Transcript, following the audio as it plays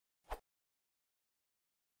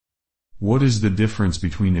What is the difference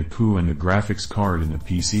between a CU and a graphics card in a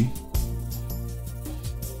PC?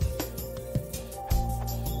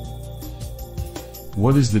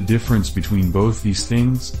 What is the difference between both these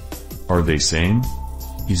things? Are they same?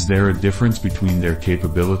 Is there a difference between their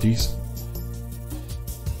capabilities?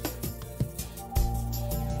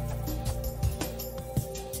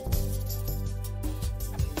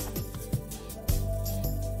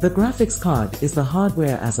 The graphics card is the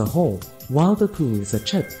hardware as a whole, while the CU is a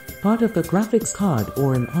chip, part of the graphics card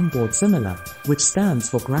or an onboard similar, which stands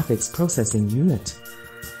for Graphics Processing Unit.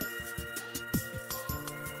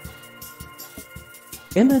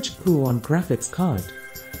 Image CU on graphics card.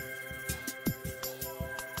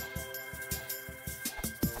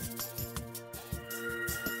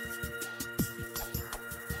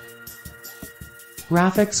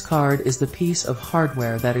 Graphics card is the piece of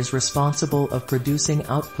hardware that is responsible of producing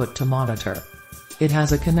output to monitor. It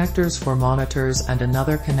has a connectors for monitors and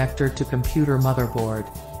another connector to computer motherboard.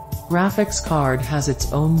 Graphics card has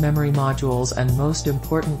its own memory modules and most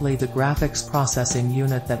importantly the graphics processing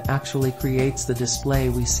unit that actually creates the display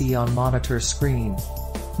we see on monitor screen.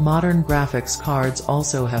 Modern graphics cards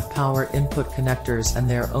also have power input connectors and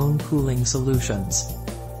their own cooling solutions.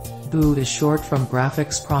 GPU is short from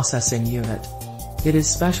Graphics Processing Unit. It is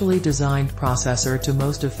specially designed processor to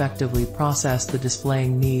most effectively process the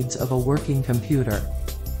displaying needs of a working computer.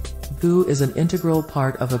 GPU is an integral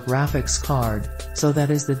part of a graphics card, so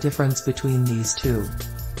that is the difference between these two.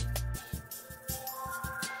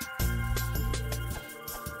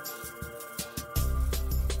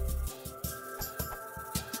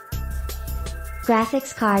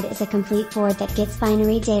 Graphics card is a complete board that gets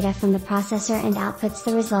binary data from the processor and outputs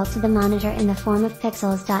the result to the monitor in the form of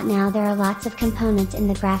pixels. Now there are lots of components in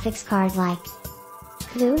the graphics card like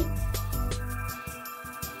CU,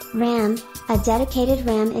 RAM, a dedicated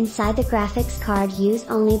RAM inside the graphics card used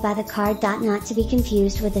only by the card. Not to be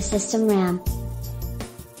confused with the system RAM.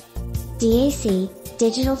 DAC,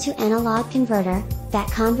 digital to analog converter,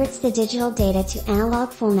 that converts the digital data to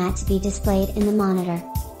analog format to be displayed in the monitor.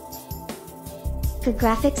 The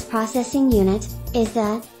Graphics Processing Unit is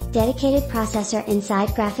the dedicated processor inside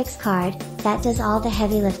graphics card that does all the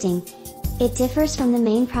heavy lifting. It differs from the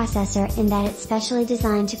main processor in that it's specially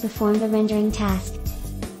designed to perform the rendering task.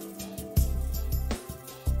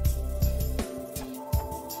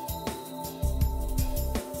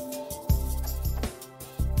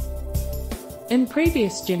 In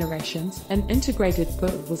previous generations, an integrated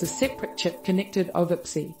CU was a separate chip connected over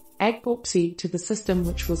PCI to the system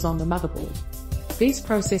which was on the motherboard. These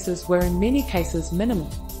processors were in many cases minimal,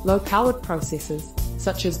 low-powered processors,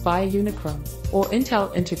 such as Bio-Unichrome, or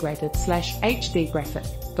Intel Integrated/HD Graphic,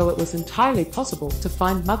 though it was entirely possible to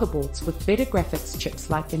find motherboards with better graphics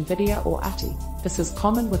chips like NVIDIA or ATI. This is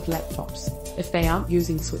common with laptops, if they aren't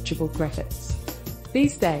using switchable graphics.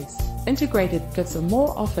 These days, integrated CUs are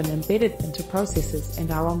more often embedded into processors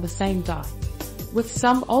and are on the same die. With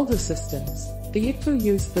some older systems, the CU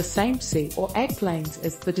used the same C or ACK lanes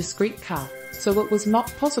as the discrete card, so it was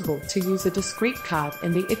not possible to use a discrete card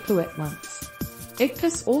in the CU at once.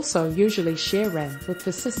 CUs also usually share RAM with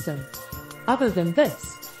the system. Other than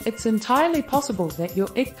this, it's entirely possible that your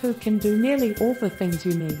CU can do nearly all the things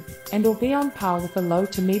you need, and will be on par with a low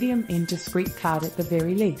to medium end discrete card at the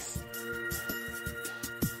very least.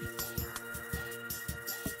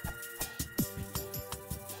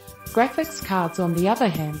 Graphics cards on the other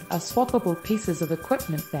hand are swappable pieces of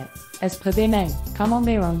equipment that, as per their name, come on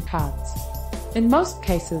their own cards. In most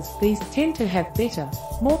cases these tend to have better,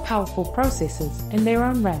 more powerful processors and their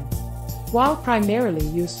own RAM. While primarily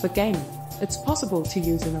used for gaming, it's possible to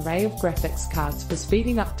use an array of graphics cards for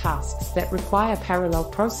speeding up tasks that require parallel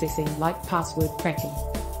processing like password cracking.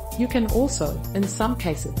 You can also, in some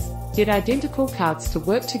cases, get identical cards to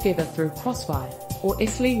work together through Crossfire, or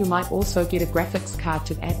easily you might also get a graphics card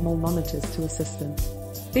to add more monitors to a system.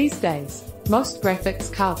 These days, most graphics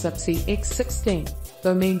cards up to X16,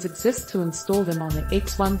 though means exist to install them on the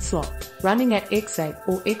X1 slot, running at X8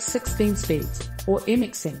 or X16 speeds, or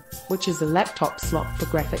MXN, which is a laptop slot for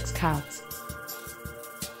graphics cards.